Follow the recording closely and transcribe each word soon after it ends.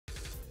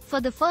For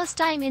the first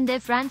time in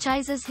their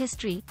franchise's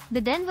history, the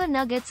Denver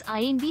Nuggets are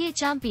NBA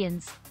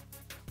champions.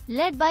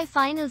 Led by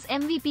Finals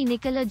MVP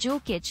Nikola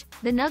Jokic,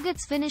 the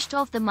Nuggets finished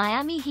off the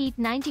Miami Heat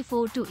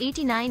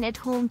 94-89 at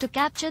home to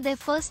capture their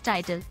first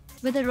title,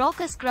 with a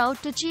raucous crowd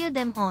to cheer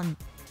them on.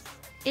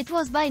 It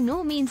was by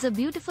no means a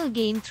beautiful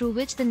game through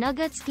which the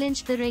Nuggets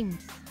clinched the ring.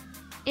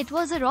 It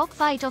was a rock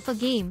fight of a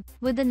game,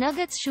 with the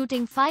Nuggets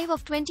shooting 5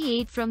 of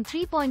 28 from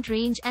three-point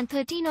range and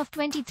 13 of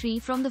 23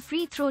 from the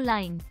free throw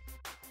line.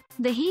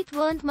 The Heat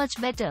weren't much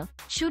better,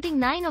 shooting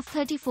 9 of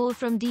 34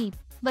 from deep,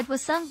 but were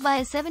sunk by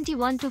a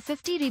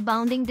 71-50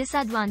 rebounding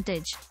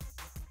disadvantage.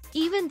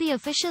 Even the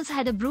officials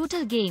had a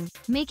brutal game,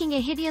 making a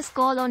hideous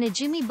call on a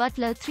Jimmy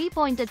Butler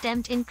three-point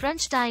attempt in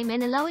crunch time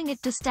and allowing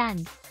it to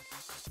stand.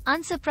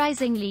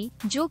 Unsurprisingly,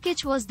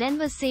 Jokic was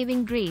Denver's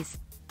saving grace.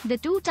 The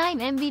two-time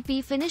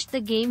MVP finished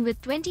the game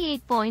with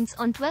 28 points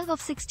on 12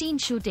 of 16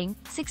 shooting,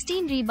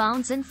 16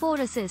 rebounds and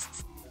 4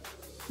 assists.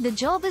 "The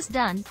job is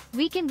done,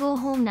 we can go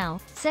home now,"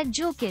 said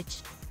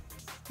Jokic.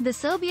 The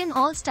Serbian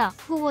All-Star,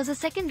 who was a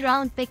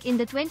second-round pick in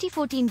the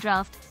 2014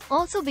 draft,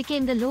 also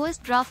became the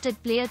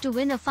lowest-drafted player to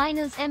win a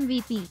Finals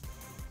MVP.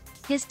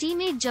 His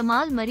teammate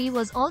Jamal Murray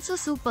was also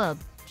superb.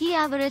 He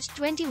averaged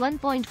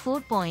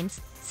 21.4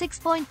 points,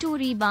 6.2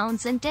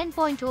 rebounds and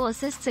 10.0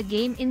 assists a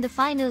game in the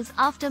Finals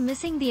after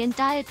missing the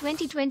entire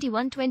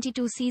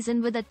 2021-22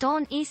 season with a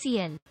torn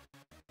ACL.